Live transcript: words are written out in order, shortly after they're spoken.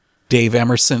Dave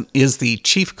Emerson is the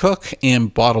chief cook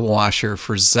and bottle washer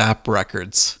for ZAP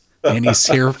Records, and he's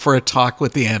here for a talk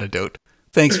with the antidote.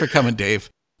 Thanks for coming, Dave.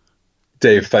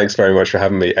 Dave, thanks very much for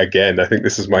having me again. I think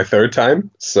this is my third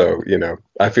time, so,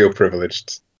 I feel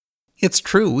privileged. It's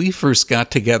true. We first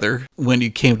got together when you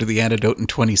came to the antidote in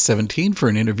 2017 for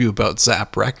an interview about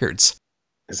ZAP Records.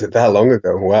 Is it that long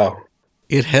ago? Wow.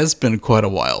 It has been quite a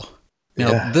while.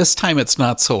 Now, This time it's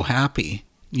not so happy.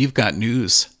 You've got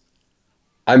news.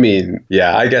 I mean,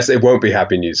 I guess it won't be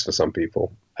happy news for some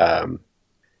people.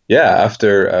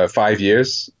 After 5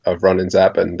 years of running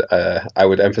ZAP, and I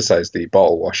would emphasize the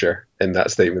bottle washer in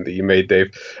that statement that you made,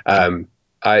 Dave.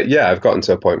 I've gotten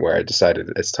to a point where I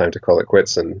decided it's time to call it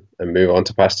quits and move on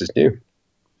to pastures new.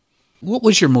 What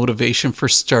was your motivation for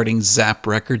starting ZAP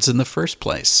Records in the first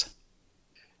place?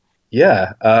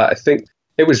 I think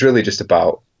it was really just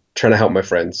about trying to help my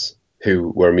friends who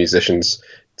were musicians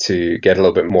to get a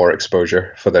little bit more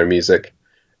exposure for their music,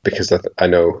 because I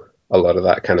know a lot of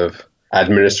that kind of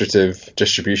administrative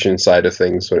distribution side of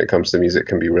things when it comes to music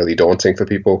can be really daunting for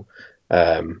people.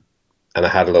 And I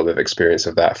had a little bit of experience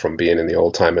of that from being in the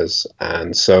old timers.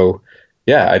 And so,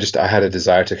 I had a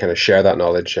desire to kind of share that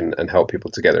knowledge and help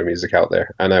people to get their music out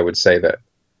there. And I would say that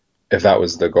if that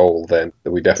was the goal, then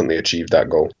we definitely achieved that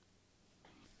goal.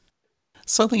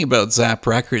 Something about ZAP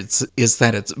Records is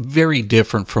that it's very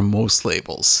different from most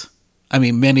labels. I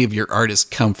mean, many of your artists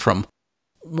come from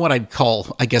what I'd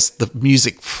call, I guess, the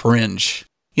music fringe,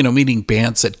 meaning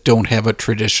bands that don't have a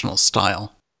traditional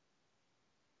style.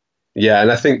 Yeah,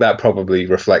 and I think that probably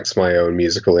reflects my own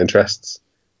musical interests.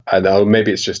 And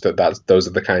maybe it's just that those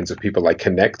are the kinds of people I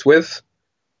connect with.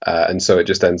 And so it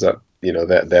just ends up,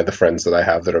 they're the friends that I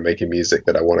have that are making music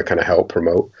that I want to kind of help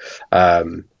promote.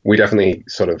 We definitely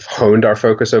sort of honed our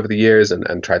focus over the years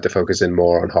and tried to focus in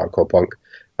more on hardcore punk.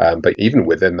 But even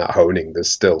within that honing,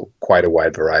 there's still quite a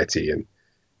wide variety and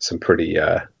some pretty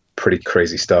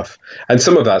crazy stuff. And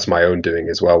some of that's my own doing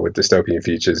as well with Dystopian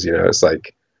Futures. It's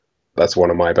like, that's one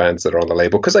of my bands that are on the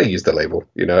label because I use the label,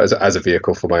 as a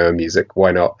vehicle for my own music.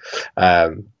 Why not?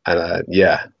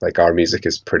 Like our music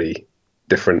is pretty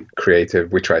different,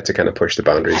 creative. We try to kind of push the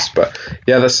boundaries, but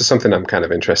that's just something I'm kind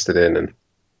of interested in. And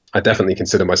I definitely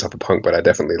consider myself a punk, but I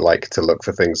definitely like to look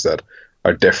for things that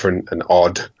are different and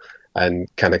odd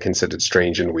and kind of considered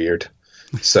strange and weird.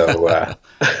 So,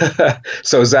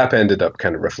 so ZAP ended up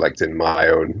kind of reflecting my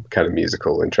own kind of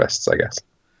musical interests, I guess.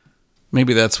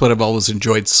 Maybe that's what I've always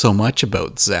enjoyed so much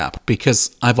about ZAP,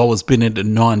 because I've always been into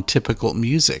non-typical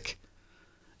music.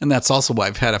 And that's also why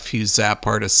I've had a few ZAP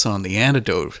artists on The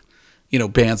Antidote.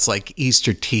 Bands like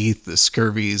Easter Teeth, The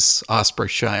Scurvies,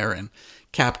 Ospreyshire, and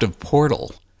Captive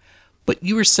Portal. But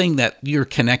you were saying that you're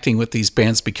connecting with these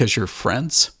bands because you're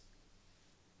friends?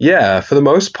 Yeah, for the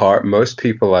most part, most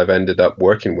people I've ended up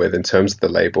working with in terms of the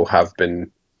label have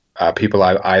been people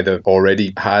I've either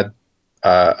already had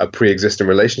a pre-existing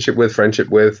relationship with, friendship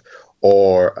with,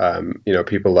 or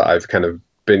people that I've kind of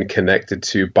been connected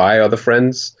to by other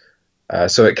friends.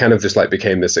 So it kind of just like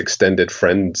became this extended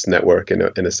friends network in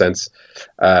a sense.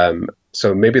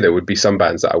 So maybe there would be some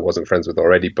bands that I wasn't friends with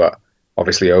already, but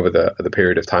obviously over the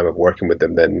period of time of working with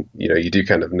them, then you do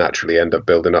kind of naturally end up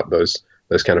building up those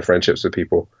kind of friendships with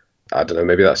people. I don't know,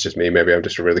 maybe that's just me. Maybe I'm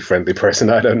just a really friendly person.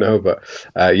 I don't know, but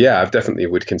I've definitely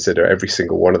would consider every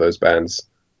single one of those bands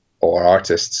or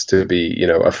artists to be,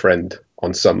 a friend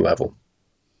on some level.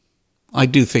 I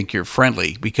do think you're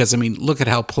friendly because, look at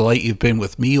how polite you've been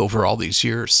with me over all these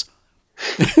years.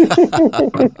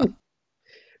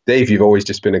 Dave, you've always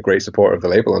just been a great supporter of the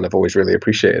label, and I've always really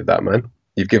appreciated that, man.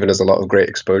 You've given us a lot of great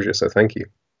exposure, so thank you.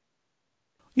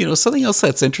 Something else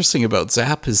that's interesting about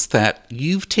ZAP is that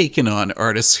you've taken on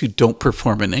artists who don't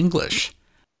perform in English.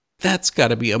 That's got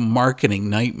to be a marketing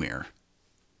nightmare.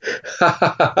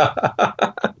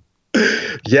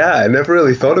 Yeah, I never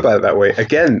really thought about it that way.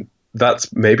 Again,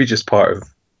 that's maybe just part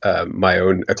of my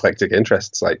own eclectic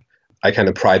interests. Like, I kind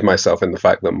of pride myself in the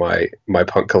fact that my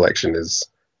punk collection is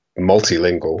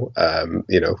multilingual.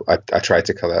 I try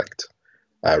to collect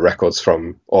records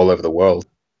from all over the world.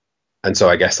 And so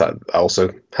I guess that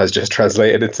also has just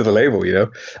translated into the label,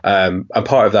 And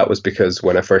part of that was because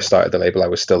when I first started the label, I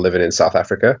was still living in South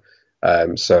Africa.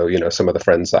 So some of the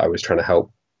friends that I was trying to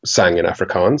help sang in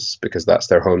Afrikaans because that's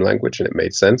their home language and it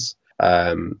made sense.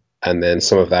 And then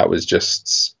some of that was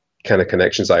just kind of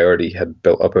connections I already had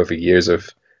built up over years of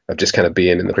just kind of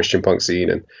being in the Christian punk scene.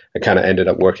 And I kind of ended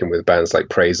up working with bands like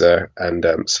Praiser and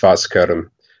Svartskörm,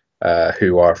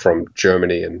 who are from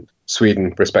Germany and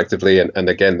Sweden, respectively. And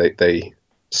again, they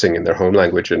sing in their home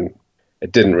language. And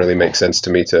it didn't really make sense to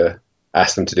me to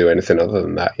ask them to do anything other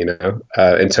than that,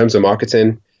 In terms of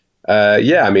marketing,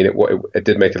 Yeah, I mean, it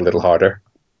did make it a little harder.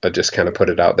 I just kind of put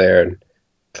it out there, and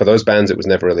for those bands, it was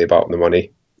never really about the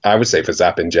money. I would say for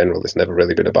Zap in general, it's never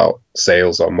really been about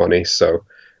sales or money. So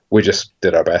we just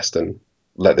did our best and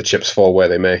let the chips fall where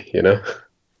they may, you know?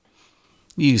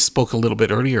 You spoke a little bit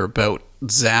earlier about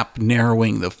Zap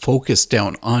narrowing the focus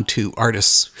down onto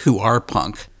artists who are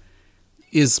punk.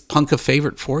 Is punk a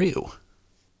favorite for you?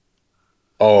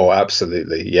 Oh,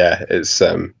 absolutely. Yeah.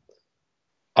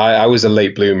 I was a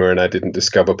late bloomer and I didn't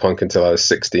discover punk until I was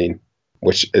 16,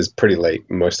 which is pretty late.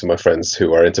 Most of my friends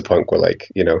who are into punk were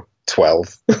like,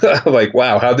 12. Like,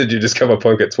 wow, how did you discover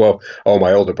punk at 12? Oh,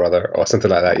 my older brother or something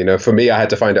like that. For me, I had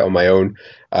to find it on my own.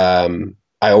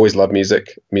 I always loved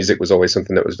music. Music was always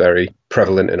something that was very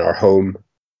prevalent in our home.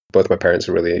 Both my parents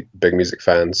were really big music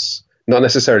fans, not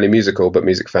necessarily musical, but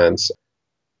music fans.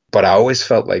 But I always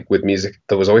felt like with music,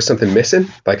 there was always something missing.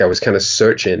 Like I was kind of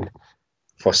searching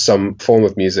for some form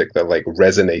of music that like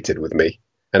resonated with me.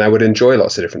 And I would enjoy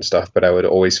lots of different stuff, but I would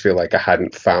always feel like I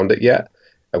hadn't found it yet.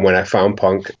 And when I found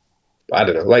punk, I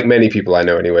don't know, like many people I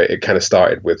know anyway, it kind of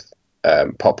started with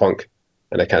pop punk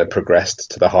and it kind of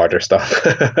progressed to the harder stuff.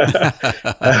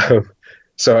 um,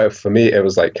 so for me, it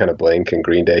was like kind of Blink and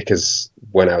Green Day because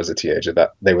when I was a teenager,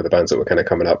 that they were the bands that were kind of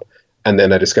coming up. And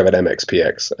then I discovered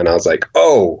MXPX and I was like,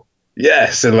 oh,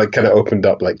 yes. And like kind of opened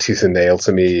up like Tooth and Nail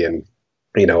to me and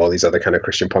all these other kind of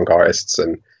Christian punk artists.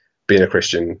 And being a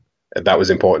Christian, that was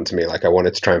important to me. Like I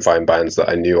wanted to try and find bands that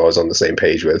I knew I was on the same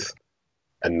page with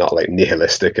and not like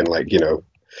nihilistic and like,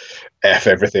 F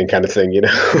everything kind of thing,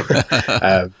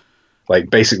 um,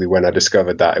 like basically when I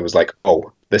discovered that, it was like,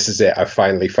 oh, this is it. I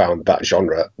finally found that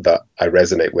genre that I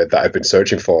resonate with that I've been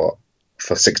searching for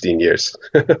 16 years.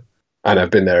 And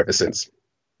I've been there ever since.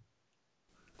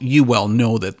 You well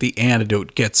know that the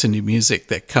antidote gets into music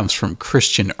that comes from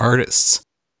Christian artists.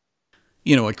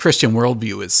 A Christian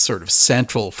worldview is sort of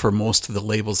central for most of the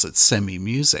labels that send me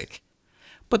music.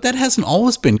 But that hasn't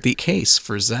always been the case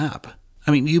for Zap.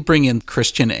 I mean, you bring in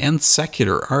Christian and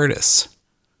secular artists.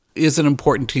 Is it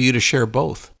important to you to share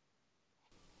both?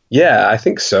 Yeah, I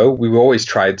think so. We've always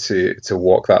tried to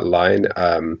walk that line.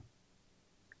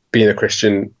 Being a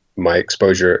Christian, my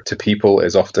exposure to people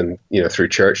is often, through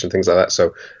church and things like that.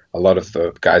 So a lot of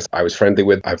the guys I was friendly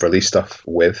with, I've released stuff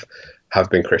with, have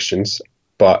been Christians.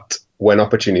 But when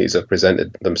opportunities have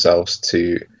presented themselves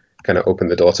to kind of open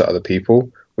the door to other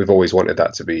people, we've always wanted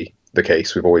that to be the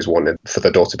case. We've always wanted for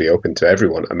the door to be open to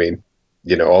everyone. I mean,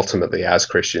 ultimately, as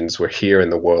Christians, we're here in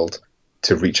the world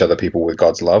to reach other people with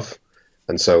God's love.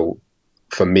 And so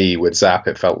for me, with Zap,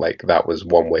 it felt like that was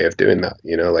one way of doing that,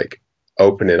 like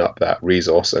opening up that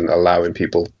resource and allowing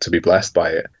people to be blessed by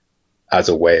it as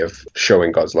a way of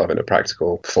showing God's love in a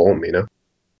practical form.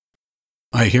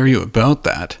 I hear you about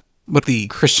that. But the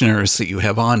Christian artists that you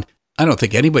have on, I don't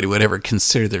think anybody would ever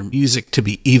consider their music to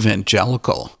be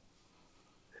evangelical.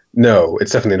 No,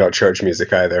 it's definitely not church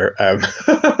music either.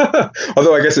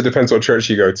 Although I guess it depends what church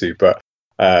you go to, but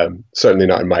certainly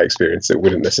not in my experience. It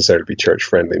wouldn't necessarily be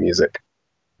church-friendly music.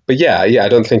 But yeah, I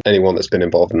don't think anyone that's been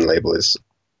involved in the label is,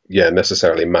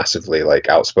 necessarily massively like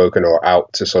outspoken or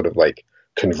out to sort of like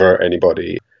convert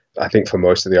anybody. I think for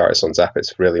most of the artists on Zap,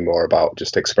 it's really more about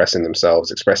just expressing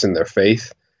themselves, expressing their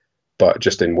faith, but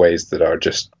just in ways that are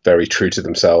just very true to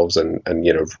themselves and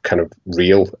kind of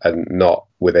real and not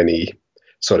with any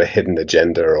sort of hidden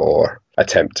agenda or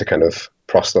attempt to kind of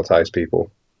proselytize people.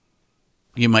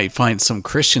 You might find some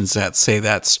Christians that say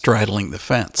that's straddling the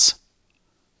fence.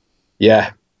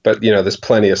 Yeah, but there's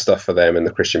plenty of stuff for them in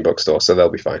the Christian bookstore, so they'll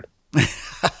be fine.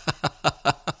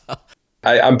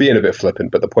 I'm being a bit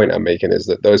flippant, but the point I'm making is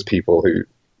that those people who,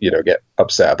 get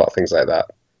upset about things like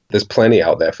that, there's plenty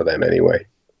out there for them anyway.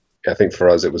 I think for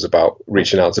us, it was about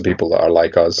reaching out to people that are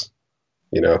like us,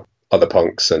 other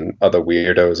punks and other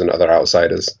weirdos and other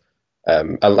outsiders,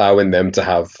 allowing them to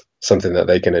have something that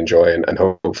they can enjoy and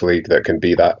hopefully that can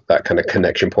be that kind of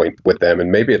connection point with them.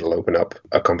 And maybe it'll open up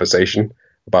a conversation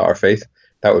about our faith.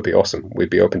 That would be awesome. We'd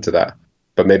be open to that.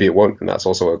 But maybe it won't, and that's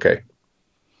also okay.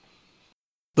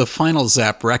 The final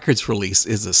ZAP Records release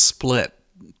is a split.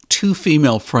 2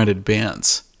 female-fronted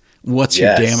bands. What's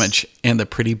Your Damage and the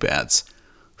Pretty Bads.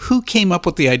 Who came up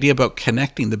with the idea about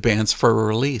connecting the bands for a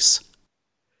release?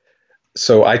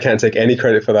 So I can't take any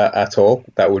credit for that at all.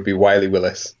 That would be Wiley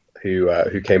Willis who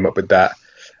came up with that.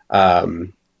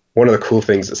 One of the cool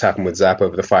things that's happened with Zap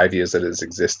over the 5 years that it's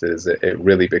existed is that it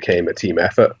really became a team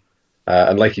effort.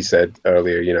 And like you said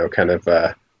earlier, kind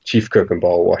of chief cook and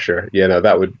ball washer.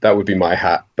 That would be my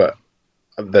hat. But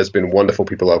there's been wonderful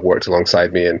people that have worked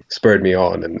alongside me and spurred me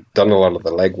on and done a lot of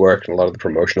the legwork and a lot of the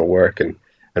promotional work.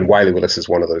 And Wiley Willis is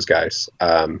one of those guys.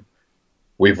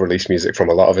 We've released music from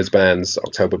a lot of his bands: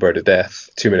 October Bird of Death,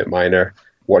 2 Minute Minor.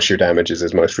 Watch Your Damage is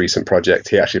his most recent project.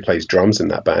 He actually plays drums in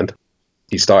that band.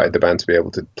 He started the band to be able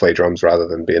to play drums rather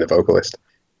than being a vocalist.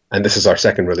 And this is our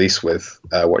second release with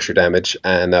Watch Your Damage.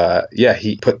 And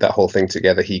he put that whole thing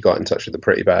together. He got in touch with the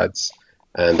Pretty Bads.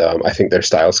 And I think their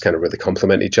styles kind of really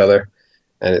complement each other.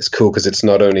 And it's cool because it's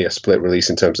not only a split release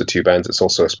in terms of two bands, it's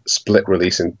also a split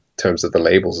release in terms of the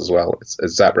labels as well.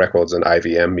 It's ZAP Records and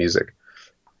IVM Music.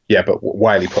 Yeah, but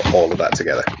Wiley put all of that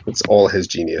together. It's all his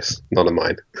genius, none of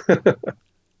mine.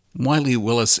 Wiley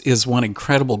Willis is one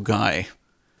incredible guy.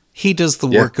 He does the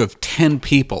work of 10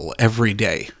 people every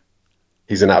day.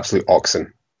 He's an absolute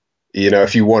oxen. You know,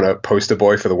 if you want a poster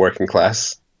boy for the working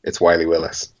class, it's Wiley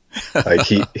Willis. Like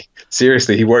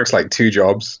he works like 2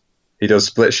 jobs. He does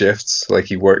split shifts. Like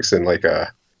he works in like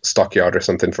a stockyard or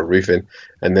something for roofing,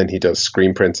 and then he does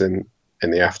screen printing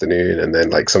in the afternoon, and then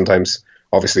like sometimes,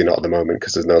 obviously not at the moment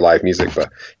because there's no live music,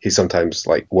 but he sometimes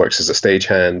like works as a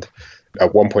stagehand.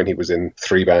 At one point he was in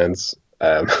 3 bands.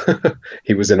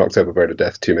 He was in October Bird of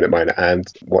Death, 2 Minute Minor, and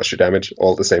Watch Your Damage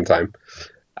all at the same time.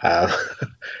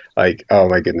 Like, oh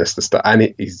my goodness, the stuff.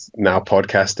 And he's now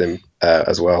podcasting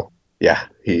as well. Yeah,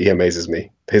 he amazes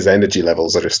me. His energy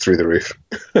levels are just through the roof.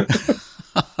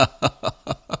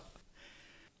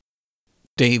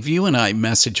 Dave, you and I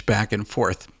message back and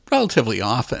forth relatively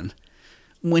often.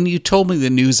 When you told me the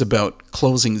news about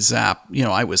closing ZAP,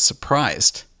 I was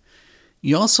surprised.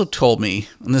 You also told me,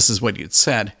 and this is what you'd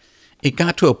said, it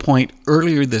got to a point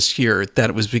earlier this year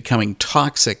that it was becoming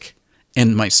toxic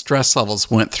and my stress levels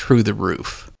went through the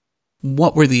roof.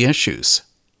 What were the issues?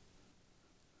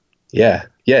 Yeah,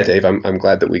 Dave, I'm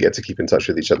glad that we get to keep in touch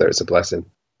with each other. It's a blessing.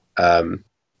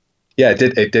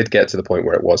 It did get to the point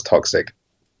where it was toxic.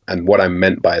 And what I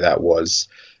meant by that was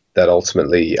that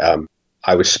ultimately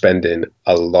I was spending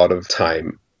a lot of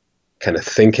time kind of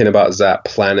thinking about ZAP,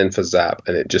 planning for ZAP,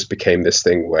 and it just became this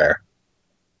thing where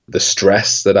the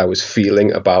stress that I was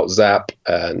feeling about ZAP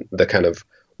and the kind of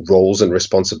roles and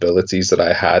responsibilities that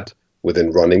I had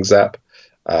within running ZAP,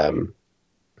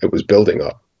 it was building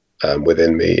up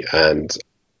within me and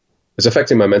was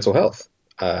affecting my mental health.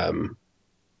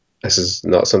 This is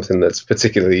not something that's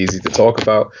particularly easy to talk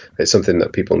about. It's something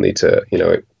that people need to,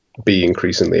 be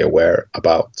increasingly aware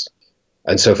about.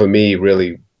 And so for me,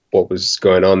 really, what was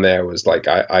going on there was like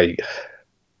I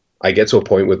get to a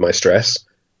point with my stress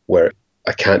where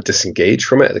I can't disengage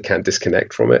from it, I can't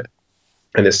disconnect from it,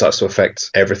 and it starts to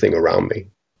affect everything around me.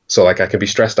 So like I can be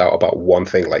stressed out about one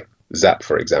thing, like ZAP,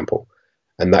 for example,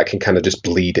 and that can kind of just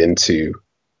bleed into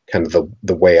kind of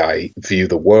the way I view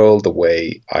the world, the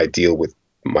way I deal with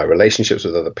my relationships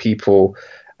with other people.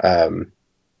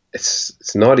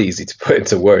 It's not easy to put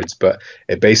into words, but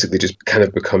it basically just kind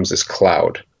of becomes this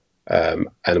cloud.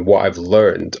 And what I've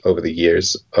learned over the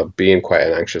years of being quite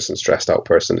an anxious and stressed out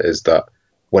person is that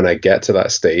when I get to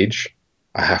that stage,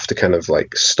 I have to kind of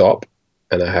like stop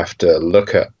and I have to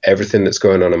look at everything that's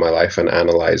going on in my life and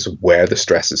analyze where the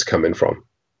stress is coming from.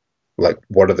 Like,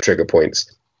 what are the trigger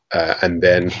points? And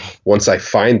then once I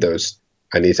find those,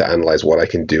 I need to analyze what I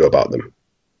can do about them.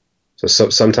 So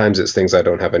sometimes it's things I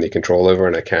don't have any control over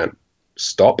and I can't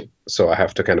stop. So I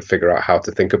have to kind of figure out how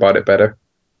to think about it better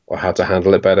or how to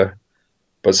handle it better.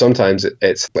 But sometimes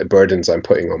it's like burdens I'm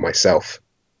putting on myself.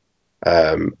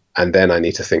 And then I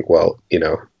need to think, well,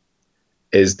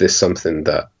 is this something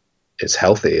that is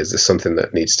healthy? Is this something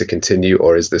that needs to continue?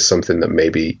 Or is this something that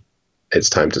maybe it's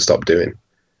time to stop doing?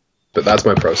 But that's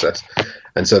my process.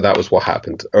 And so that was what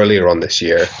happened earlier on this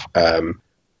year.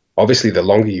 Obviously, the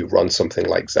longer you run something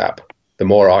like ZAP, the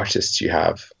more artists you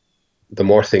have, the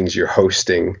more things you're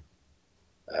hosting,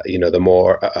 the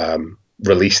more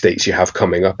release dates you have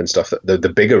coming up and stuff, the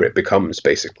bigger it becomes,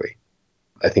 basically.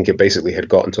 I think it basically had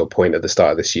gotten to a point at the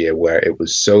start of this year where it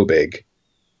was so big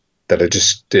that I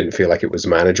just didn't feel like it was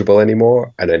manageable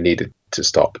anymore, and I needed to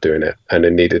stop doing it, and I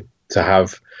needed to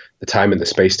have the time and the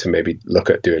space to maybe look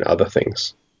at doing other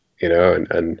things,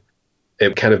 and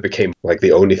it kind of became like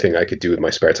the only thing I could do with my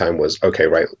spare time was, okay,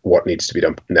 right, what needs to be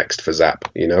done next for ZAP,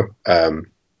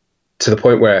 to the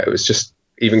point where it was just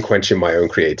even quenching my own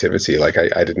creativity. Like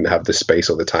I didn't have the space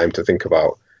or the time to think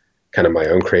about kind of my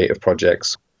own creative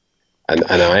projects. And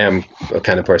I am a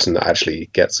kind of person that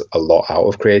actually gets a lot out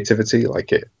of creativity.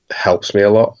 Like it helps me a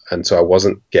lot. And so I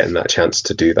wasn't getting that chance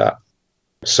to do that.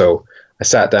 So I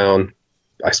sat down,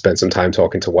 I spent some time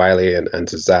talking to Wiley and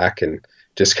to Zach and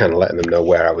just kind of letting them know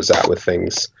where I was at with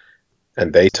things.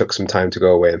 And they took some time to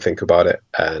go away and think about it.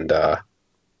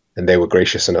 And they were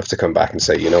gracious enough to come back and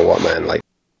say, you know what, man, like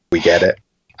we get it.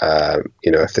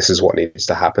 If this is what needs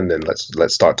to happen, then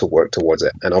let's start to work towards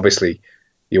it. And obviously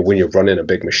when you're running a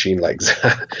big machine like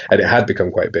that, and it had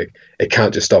become quite big, it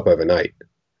can't just stop overnight.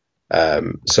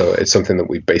 So it's something that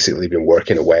we've basically been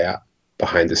working away at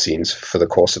behind the scenes for the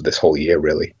course of this whole year,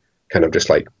 really. Kind of just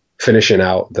like finishing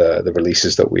out the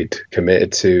releases that we'd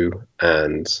committed to,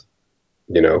 and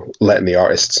letting the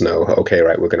artists know, okay,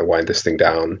 right, we're going to wind this thing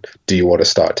down. Do you want to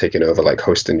start taking over, like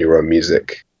hosting your own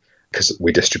music? Because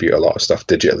we distribute a lot of stuff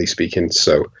digitally speaking.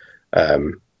 So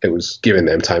it was giving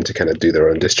them time to kind of do their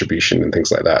own distribution and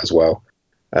things like that as well.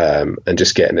 And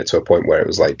just getting it to a point where it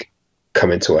was like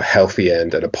coming to a healthy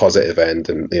end and a positive end,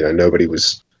 and nobody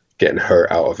was getting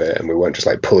hurt out of it, and we weren't just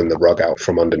like pulling the rug out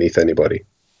from underneath anybody.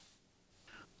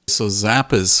 So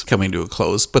ZAP is coming to a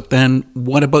close, but then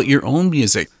what about your own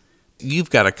music?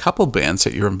 You've got a couple bands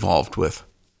that you're involved with.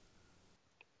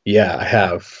 Yeah, I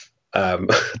have.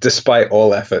 Despite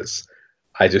all efforts,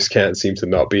 I just can't seem to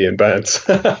not be in bands.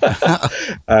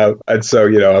 And so,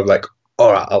 I'm like,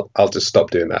 all right, I'll just stop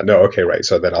doing that. No, okay, right.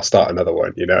 So then I'll start another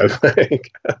one,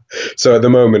 So at the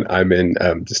moment, I'm in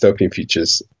Dystopian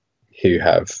Futures, who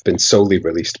have been solely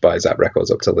released by ZAP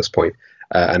Records up till this point.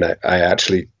 And I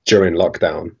actually, during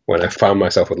lockdown, when I found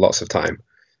myself with lots of time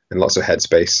and lots of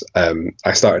headspace,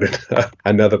 I started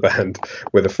another band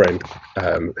with a friend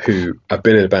who I've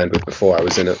been in a band with before. I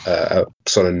was in a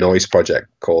sort of noise project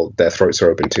called Their Throats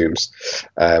Are Open Tombs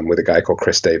with a guy called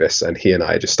Chris Davis, and he and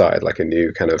I just started like a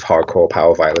new kind of hardcore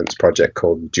power violence project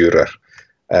called Dürer,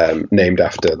 named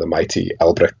after the mighty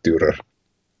Albrecht Dürer.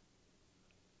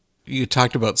 You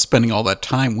talked about spending all that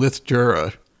time with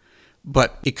Dürer,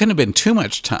 but it couldn't have been too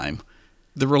much time.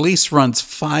 The release runs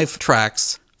 5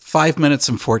 tracks, 5 minutes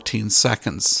and 14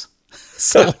 seconds.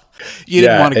 So you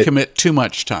didn't want to commit too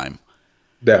much time.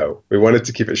 No, we wanted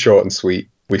to keep it short and sweet.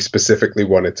 We specifically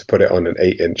wanted to put it on an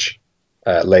 8-inch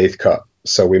lathe cut.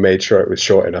 So we made sure it was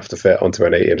short enough to fit onto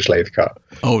an 8-inch lathe cut.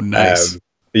 Oh, nice.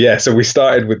 So we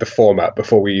started with the format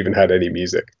before we even had any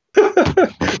music,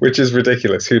 which is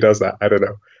ridiculous. Who does that? I don't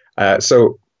know.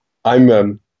 So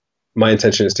my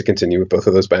intention is to continue with both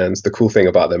of those bands. The cool thing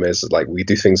about them is like we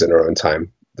do things in our own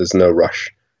time. There's no rush.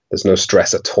 There's no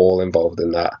stress at all involved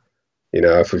in that.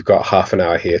 If we've got half an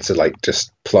hour here to like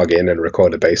just plug in and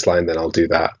record a bass line, then I'll do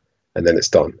that, and then it's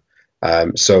done.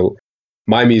 So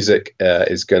my music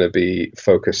is going to be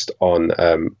focused on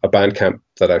a Bandcamp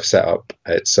that I've set up.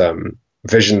 It's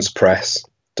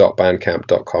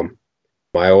visionspress.bandcamp.com.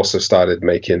 I also started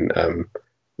making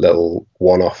little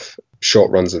one-off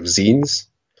short runs of zines,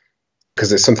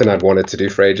 because it's something I'd wanted to do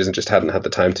for ages and just hadn't had the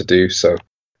time to do. So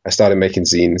I started making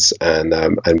zines, and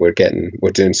we're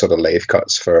doing sort of lathe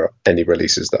cuts for any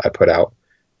releases that I put out,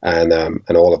 and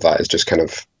all of that is just kind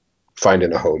of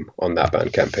finding a home on that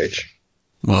Bandcamp page.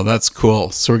 Well, that's cool.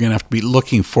 So we're gonna have to be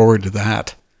looking forward to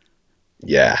that.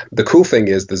 Yeah, the cool thing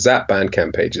is the ZAP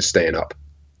Bandcamp page is staying up,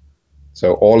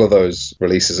 so all of those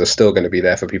releases are still going to be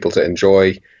there for people to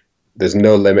enjoy. There's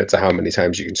no limit to how many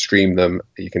times you can stream them.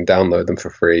 You can download them for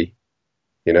free,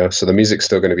 so the music's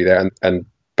still going to be there, and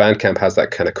Bandcamp has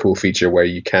that kind of cool feature where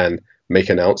you can make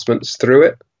announcements through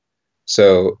it.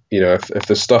 So, if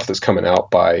there's stuff that's coming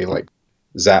out by like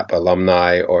ZAP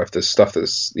alumni, or if there's stuff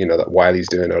that's, that Wiley's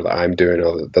doing, or that I'm doing,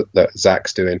 or that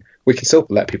Zach's doing, we can still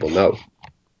let people know.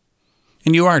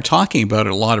 And you are talking about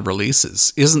a lot of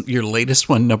releases. Isn't your latest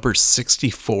one number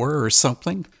 64 or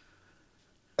something?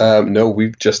 No,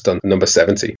 we've just done number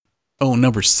 70. Oh,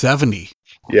 number 70.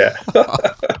 Yeah.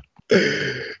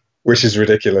 Which is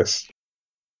ridiculous.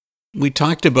 We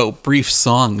talked about brief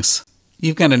songs.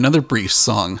 You've got another brief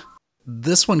song.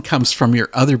 This one comes from your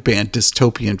other band,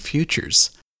 Dystopian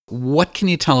Futures. What can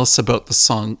you tell us about the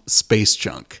song Space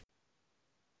Junk?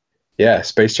 Yeah,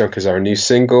 Space Junk is our new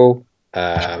single.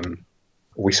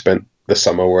 We spent the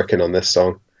summer working on this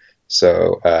song.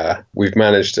 So we've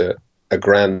managed a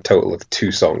grand total of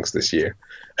 2 songs this year.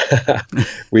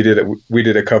 We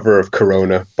did a cover of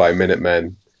Corona by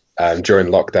Minutemen during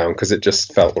lockdown because it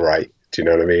just felt right. Do you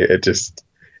know what I mean?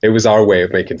 It was our way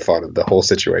of making fun of the whole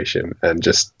situation and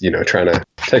just, trying to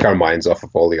take our minds off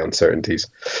of all the uncertainties.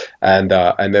 And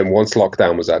then once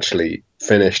lockdown was actually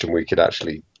finished and we could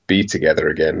actually be together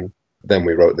again, then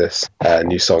we wrote this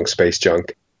new song, Space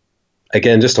Junk.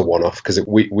 Again, just a one-off, because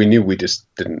we knew we just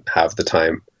didn't have the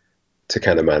time to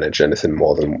kind of manage anything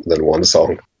more than one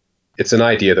song. It's an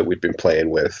idea that we'd been playing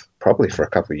with probably for a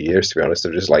couple of years, to be honest,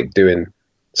 of just like doing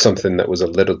something that was a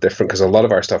little different, because a lot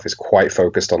of our stuff is quite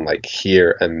focused on like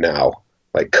here and now,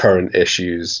 like current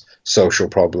issues, social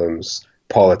problems,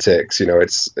 politics.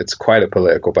 It's quite a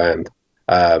political band.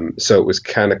 So it was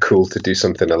kind of cool to do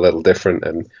something a little different,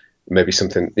 and maybe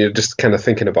something, just kind of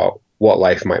thinking about what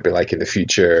life might be like in the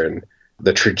future and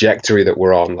the trajectory that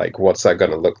we're on, like what's that going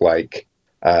to look like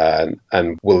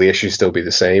And will the issues still be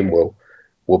the same?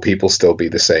 Will people still be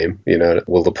the same? You know,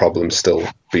 will the problems still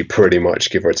be pretty much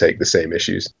give or take the same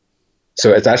issues?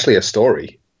 So it's actually a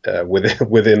story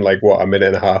within like what, a minute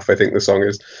and a half, I think the song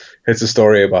is. It's a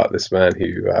story about this man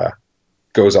who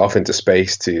goes off into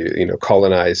space to, you know,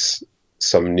 colonize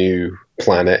some new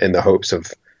planet in the hopes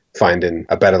of finding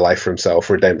a better life for himself,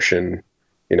 redemption,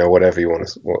 you know, whatever you want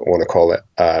to call it.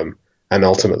 And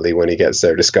ultimately, when he gets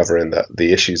there, discovering that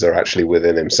the issues are actually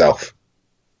within himself.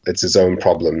 It's his own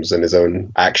problems and his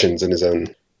own actions and his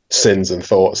own sins and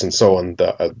thoughts and so on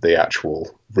that are the actual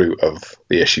root of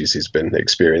the issues he's been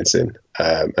experiencing,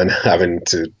 and having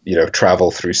to, you know,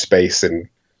 travel through space and,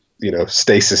 you know,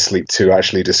 stasis sleep to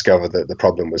actually discover that the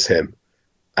problem was him.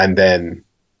 And then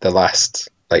the last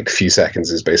like few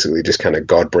seconds is basically just kind of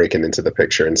God breaking into the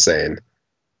picture and saying,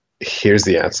 here's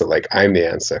the answer. Like, I'm the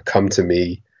answer. Come to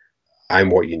me. I'm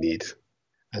what you need.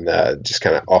 And just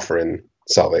kind of offering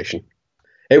salvation.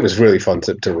 It was really fun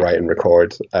to write and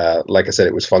record. Like I said,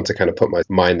 it was fun to kind of put my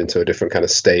mind into a different kind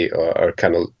of state, or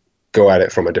kind of go at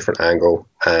it from a different angle.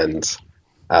 And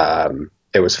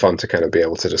it was fun to kind of be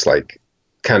able to just like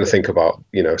kind of think about,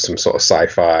 you know, some sort of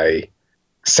sci-fi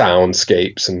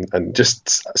soundscapes and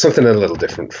just something a little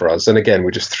different for us. And again,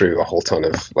 we just threw a whole ton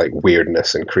of like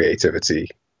weirdness and creativity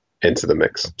into the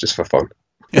mix just for fun.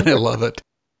 And I love it.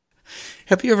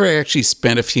 Have you ever actually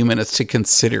spent a few minutes to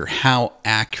consider how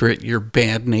accurate your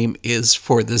band name is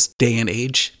for this day and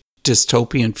age,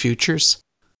 dystopian futures?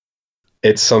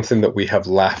 It's something that we have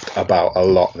laughed about a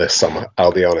lot this summer,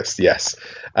 I'll be honest, yes.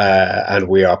 And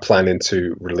we are planning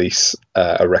to release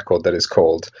a record that is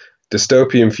called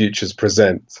Dystopian Futures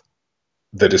Present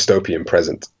the Dystopian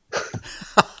Present.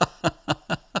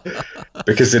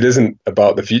 Because it isn't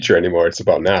about the future anymore, it's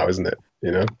about now, isn't it?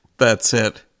 You know? That's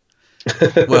it.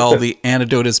 Well, the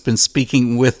Antidote has been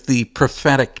speaking with the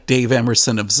prophetic Dave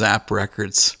Emerson of ZAP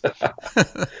Records.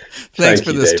 Thanks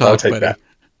for this Dave. talk, I'll take buddy. That.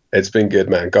 It's been good,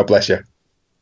 man. God bless you.